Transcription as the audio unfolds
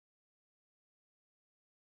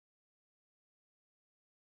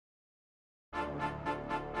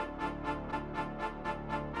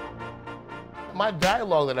My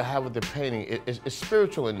dialogue that I have with the painting is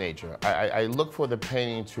spiritual in nature. I look for the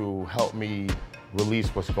painting to help me release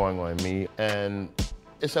what's going on in me, and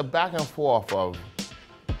it's a back and forth of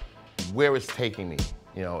where it's taking me,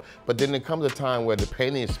 you know. But then there comes a time where the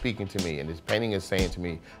painting is speaking to me, and this painting is saying to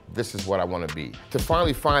me, this is what I want to be. To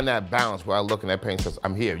finally find that balance where I look in that painting and says,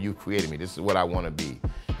 I'm here, you created me, this is what I want to be.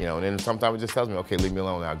 You know, and then sometimes it just tells me, okay, leave me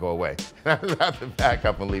alone now, go away. And I just have to back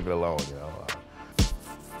up and leave it alone, you know.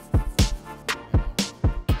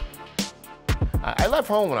 I left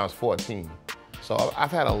home when I was 14. So I've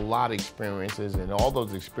had a lot of experiences, and all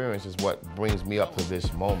those experiences what brings me up to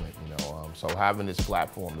this moment, you know. So having this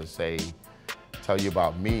platform to say, tell you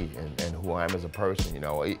about me and who I am as a person, you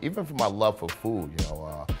know, even for my love for food, you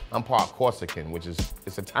know. I'm part Corsican, which is,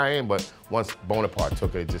 it's Italian, but once Bonaparte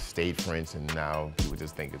took it, it just stayed French, and now people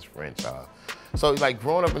just think it's French. So like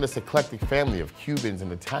growing up in this eclectic family of Cubans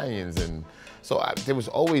and Italians, and so there was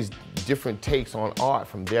always different takes on art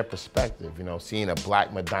from their perspective, you know, seeing a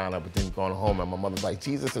black Madonna, but then going home and my mother's like,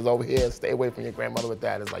 Jesus is over here, stay away from your grandmother with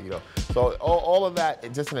that. It's like, you know, so all of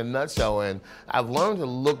that just in a nutshell. And I've learned to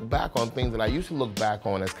look back on things that I used to look back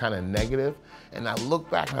on as kind of negative. And I look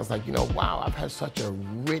back and I was like, you know, wow, I've had such a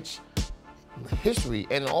rich history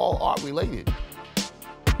and all art related.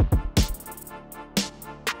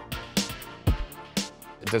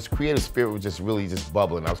 This creative spirit was just really just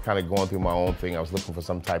bubbling. I was kind of going through my own thing. I was looking for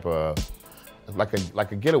some type of, like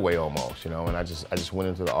a getaway almost, you know, and I just went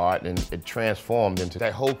into the art, and it transformed into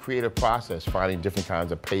that whole creative process, finding different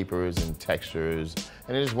kinds of papers and textures,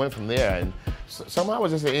 and it just went from there. And somehow it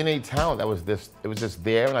was just an innate talent that was it was just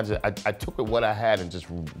there, and I took it what I had and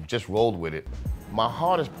just rolled with it. My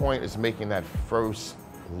hardest point is making that first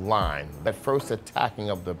line, that first attacking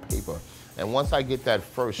of the paper. And once I get that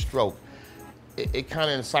first stroke, it kind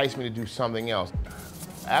of incites me to do something else.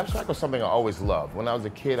 Abstract was something I always loved. When I was a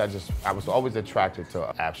kid, I was always attracted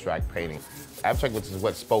to abstract painting. Abstract was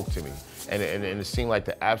what spoke to me. And it seemed like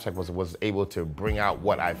the abstract was able to bring out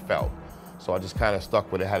what I felt. So I just kind of stuck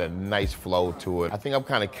with it, had a nice flow to it. I think I'm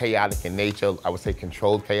kind of chaotic in nature. I would say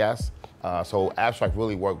controlled chaos. So abstract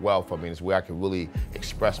really worked well for me. It's where I can really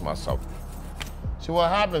express myself. So what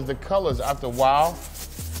happens, the colors after a while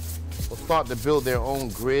will start to build their own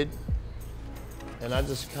grid. And I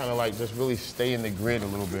just kind of like just really stay in the grid a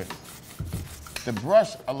little bit. The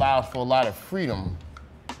brush allows for a lot of freedom,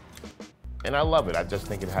 and I love it. I just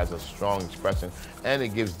think it has a strong expression, and it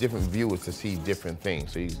gives different viewers to see different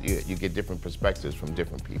things. So you get different perspectives from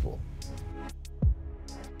different people.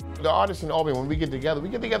 The artists in Albany, when we get together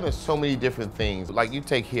in so many different things. Like you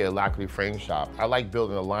take here, Lockley Frame Shop. I like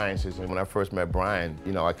building alliances, and when I first met Brian,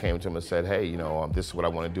 you know, I came to him and said, hey, you know, this is what I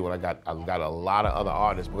want to do, and I got a lot of other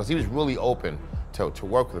artists, because he was really open to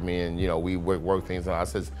work with me, and you know, we work things out. I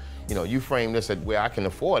says, you know, you frame this at where I can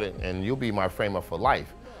afford it, and you'll be my framer for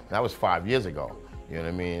life. And that was 5 years ago, you know what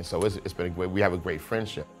I mean? So it's been we have a great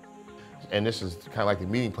friendship. And this is kind of like the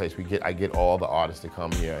meeting place. I get all the artists to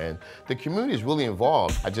come here, and the community is really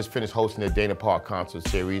involved. I just finished hosting the Dana Park concert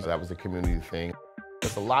series. That was a community thing.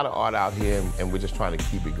 There's a lot of art out here, and we're just trying to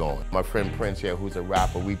keep it going. My friend Prince here, who's a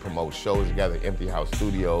rapper, we promote shows together at Empty House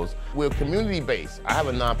Studios. We're community-based. I have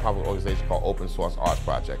a nonprofit organization called Open Source Arts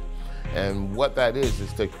Project. And what that is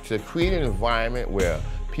to create an environment where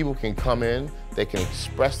people can come in, they can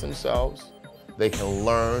express themselves, they can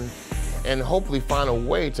learn, and hopefully find a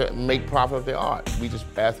way to make profit of their art. We just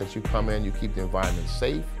ask that you come in, you keep the environment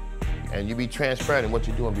safe, and you be transparent in what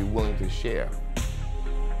you do and be willing to share.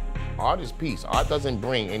 Art is peace. Art doesn't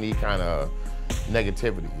bring any kind of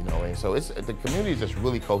negativity, you know, and so the community is just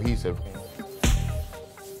really cohesive.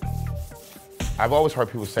 I've always heard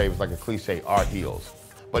people say, it was like a cliche, art heals.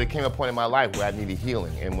 But it came a point in my life where I needed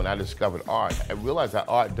healing, and when I discovered art, I realized that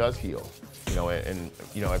art does heal. You know, and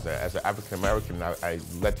you know, as an African American, I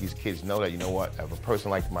let these kids know that, you know what, as a person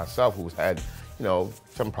like myself who's had, you know,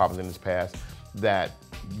 some problems in his past, that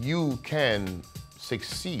you can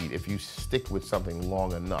succeed if you stick with something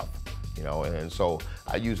long enough. You know, and so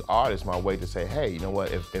I use art as my way to say, hey, you know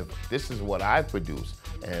what, if this is what I've produced,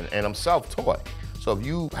 and I'm self-taught, so if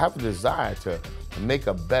you have a desire to make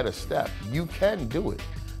a better step, you can do it,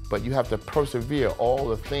 but you have to persevere all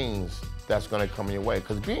the things that's gonna come your way,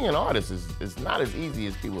 because being an artist is not as easy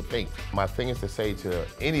as people think. My thing is to say to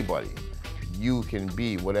anybody, you can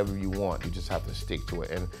be whatever you want, you just have to stick to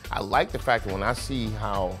it. And I like the fact that when I see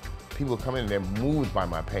how people come in and they're moved by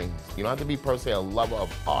my paintings. You don't have to be per se a lover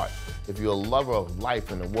of art. If you're a lover of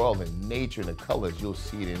life and the world and nature and the colors, you'll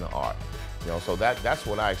see it in the art. You know, so that's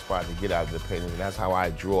what I aspire to get out of the paintings, and that's how I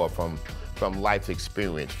draw from life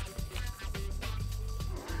experience.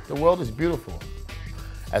 The world is beautiful.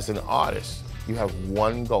 As an artist, you have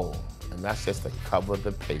one goal, and that's just to cover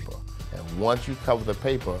the paper. And once you cover the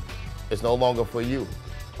paper, it's no longer for you,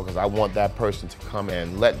 because I want that person to come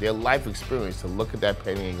and let their life experience to look at that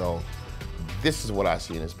painting and go, this is what I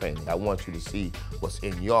see in this painting. I want you to see what's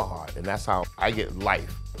in your heart. And that's how I get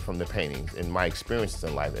life from the paintings and my experiences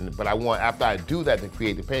in life. But I want, after I do that to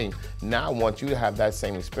create the painting, now I want you to have that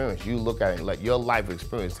same experience. You look at it and let your life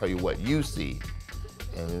experience tell you what you see.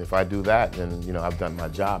 And if I do that, then I've done my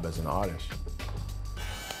job as an artist.